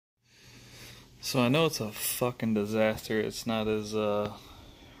So I know it's a fucking disaster. It's not as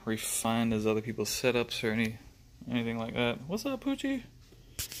refined as other people's setups or anything like that. What's up, Poochie?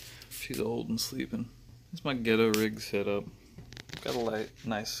 She's old and sleeping. It's my ghetto rig setup. Got a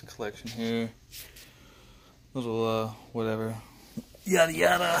nice collection here. Little whatever. Yada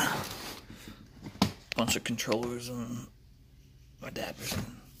yada. Bunch of controllers and adapters and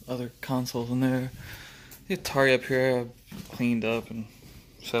other consoles in there. The Atari up here I cleaned up and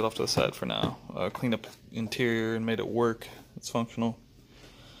set off to the side for now. Cleaned up interior and made it work. It's functional.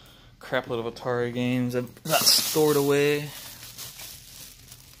 Crap load of Atari games that got stored away.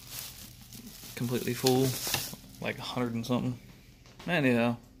 Completely full. Like 100 and something.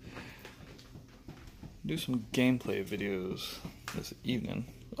 Anyhow. Do some gameplay videos this evening.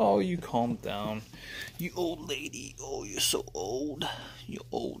 Oh, you calm down. You old lady. Oh, you're so old. You're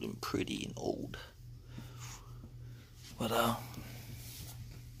old and pretty and old. But,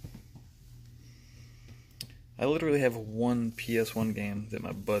 I literally have one PS1 game that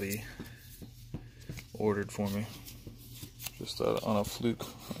my buddy ordered for me. Just on a fluke.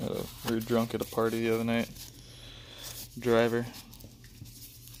 We were drunk at a party the other night. Driver.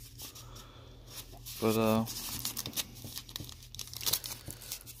 But,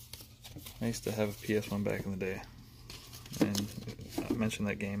 I used to have a PS1 back in the day. And I mentioned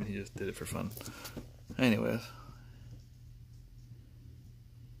that game and he just did it for fun. Anyways.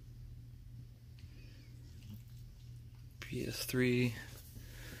 PS3.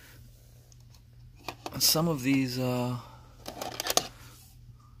 Some of these,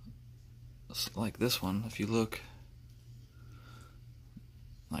 like this one, if you look,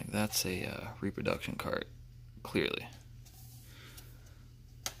 like that's a reproduction cart, clearly.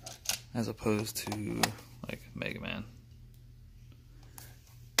 As opposed to, like, Mega Man.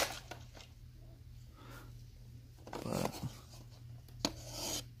 But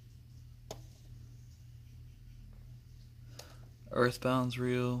Earthbound's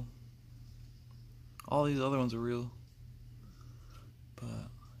real. All these other ones are real. But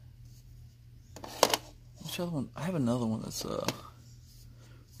which other one? I have another one that's a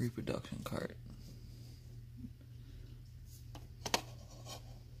reproduction cart.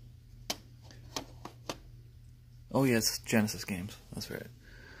 Oh yeah, it's Genesis games. That's right.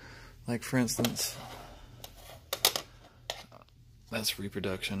 Like for instance, that's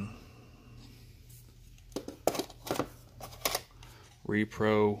reproduction.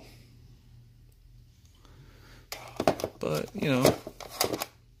 Repro. But, you know,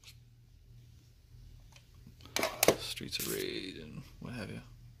 Streets of Rage and what have you.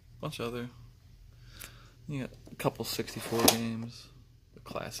 A bunch of other. You got a couple 64 games. The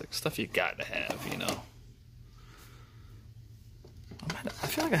classic stuff you got to have, you know. I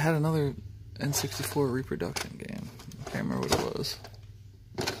feel like I had another N64 reproduction game. I can't remember what it was.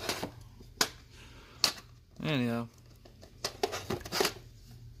 Anyhow.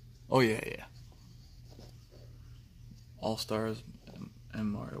 Oh yeah. All Stars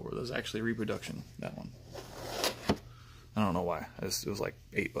and Mario World. It was actually reproduction, that one. I don't know why. It was like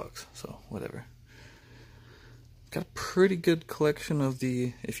 $8, so whatever. Got a pretty good collection of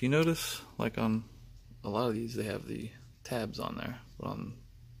the, if you notice, like on a lot of these, they have the tabs on there. But on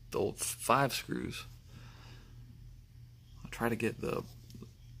the old 5 screws, I try to get the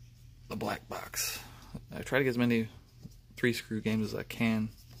black box. I try to get as many 3-screw games as I can.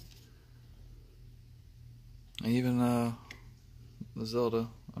 And even the Zelda,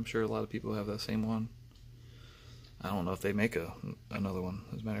 I'm sure a lot of people have that same one. I don't know if they make another one,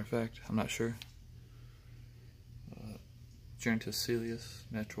 as a matter of fact. I'm not sure. Journey to Silius,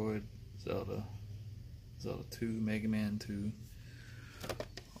 Metroid, Zelda 2, Mega Man 2.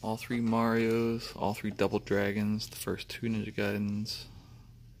 All 3 Marios, all 3 Double Dragons, the first 2 Ninja Gaidens,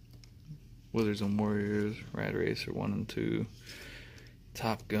 Wizards and Warriors, Rad Racer 1 and 2,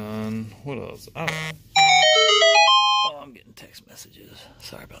 Top Gun, what else? I don't know. Oh, I'm getting text messages.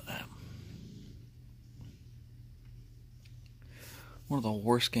 Sorry about that. One of the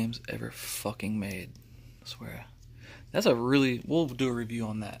worst games ever fucking made. I swear. That's a really... We'll do a review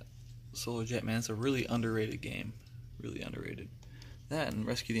on that. Solo Jetman. It's a really underrated game. Really underrated. That and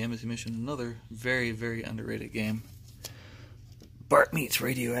Rescue the Embassy Mission. Another very, very underrated game. Bart Meets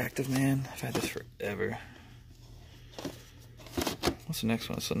Radioactive, man. I've had this forever. What's the next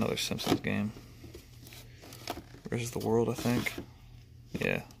one? It's another Simpsons game. Versus the World, I think.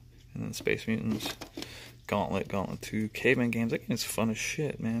 Yeah. And then Space Mutants. Gauntlet 2. Caveman games. That game's fun as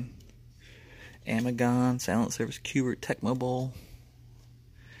shit, man. Amagon, Silent Service, Qbert, Tecmo Bowl.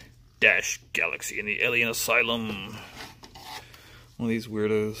 Dash Galaxy and the Alien Asylum. One of these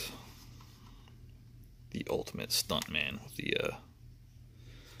weirdos. The ultimate stuntman with the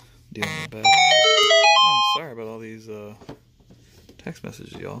dealing with bad. Sorry about all these text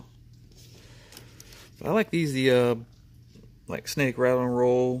messages, y'all. But I like these, like Snake, Rattle and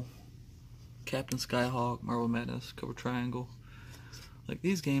Roll, Captain Skyhawk, Marble Madness, Cover Triangle. Like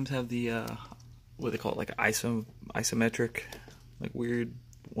these games have the what they call it, like isometric, like weird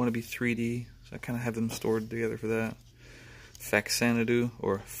wannabe 3D. So I kind of have them stored together for that. Faxanadu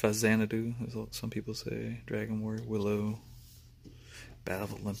or Fazanadu, as some people say. Dragon Warrior, Willow, Battle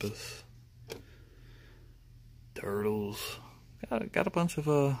of Olympus, Turtles. Got a bunch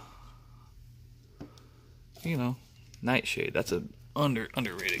of you know, Nightshade. That's a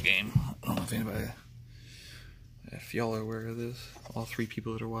underrated game. I don't know if anybody, if y'all are aware of this. All three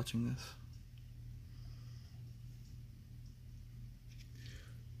people that are watching this.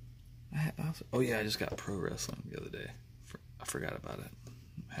 Oh yeah, I just got Pro Wrestling the other day. I forgot about it.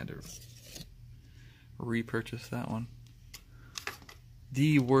 I had to repurchase that one.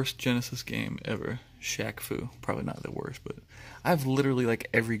 The worst Genesis game ever. Shaq Fu. Probably not the worst, but I have literally like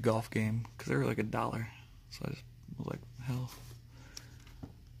every golf game because they were like $1. So I just was like, hell.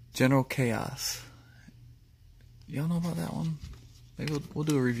 General Chaos. Y'all know about that one? Maybe we'll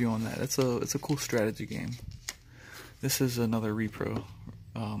do a review on that. It's a cool strategy game. This is another repro.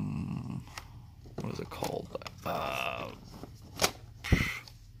 What is it called?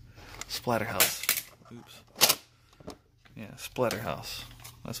 Splatterhouse. Oops. Yeah, Splatterhouse.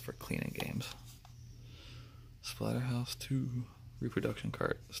 That's for cleaning games. Splatterhouse 2 Reproduction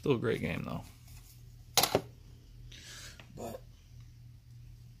Cart. Still a great game though. But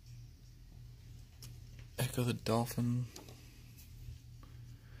Echo the Dolphin.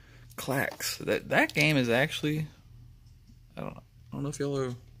 Clax. That game is actually, I don't know if y'all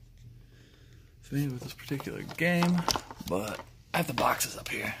are familiar with this particular game, but I have the boxes up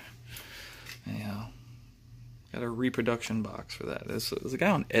here. Anyhow, got a reproduction box for that. There's a guy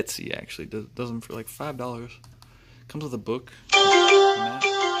on Etsy actually does them for like $5. Comes with a book, map,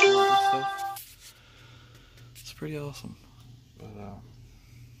 all that stuff. It's pretty awesome. But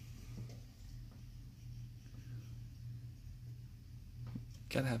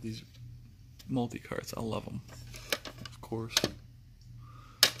gotta have these multi-carts. I love them, of course.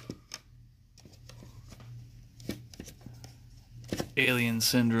 Alien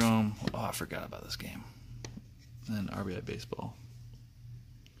Syndrome. Oh, I forgot about this game. And then RBI Baseball.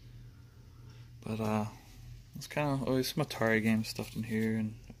 But it's kind of always some Atari games stuffed in here,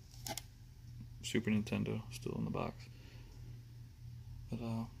 and Super Nintendo still in the box. But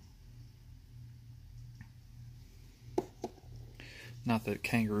not that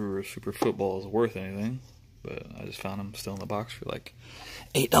Kangaroo or Super Football is worth anything, but I just found them still in the box for like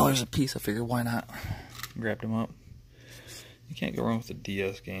 $8 a piece. I figured why not? Grabbed them up. You can't go wrong with the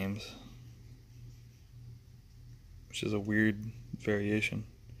DS games, which is a weird variation.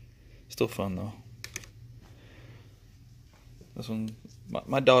 Still fun though. This one,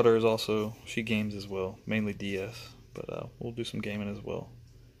 my daughter is also, she games as well, mainly DS, but we'll do some gaming as well.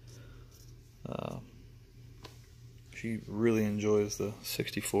 She really enjoys the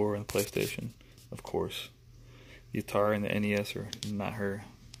 64 and the PlayStation, of course. The Atari and the NES are not her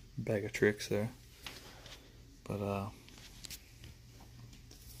bag of tricks there, but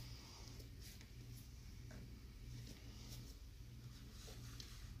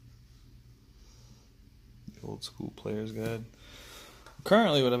Old School Player's Guide.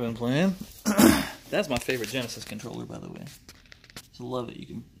 Currently, what I've been playing. That's my favorite Genesis controller, by the way. I love it.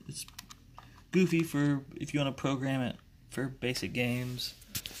 It's goofy for if you want to program it for basic games.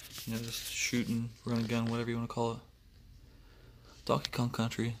 You know, just shooting, run and gun, whatever you want to call it. Donkey Kong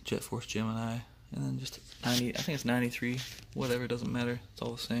Country, Jet Force Gemini, and then just 90. I think it's 93. Whatever, doesn't matter. It's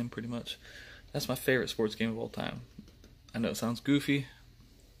all the same, pretty much. That's my favorite sports game of all time. I know it sounds goofy,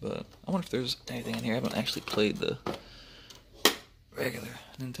 but I wonder if there's anything in here. I haven't actually played the regular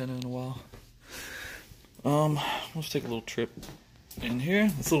Nintendo in a while. Let's take a little trip in here.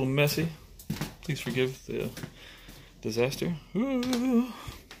 It's a little messy. Please forgive the disaster. Ooh.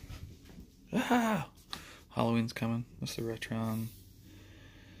 Ah. Halloween's coming. That's the Retron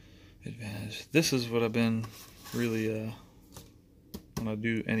Advantage. This is what I've been really, when I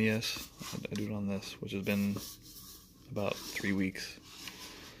do NES, I do it on this, which has been about 3 weeks.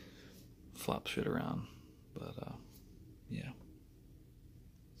 Flop shit around, but yeah,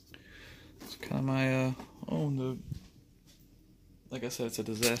 it's kind of my like I said, it's a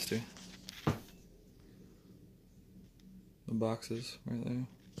disaster. The boxes right there,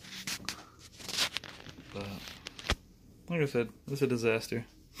 but like I said, it's a disaster.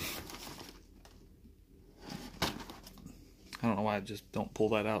 I don't know why I just don't pull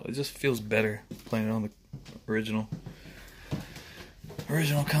that out. It just feels better playing it on the original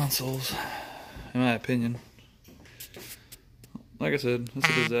consoles. in my opinion. Like I said, it's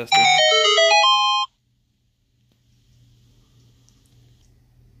a disaster.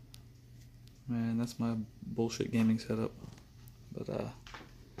 Man, that's my bullshit gaming setup. But I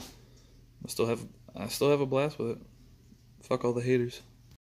still have a blast with it. Fuck all the haters.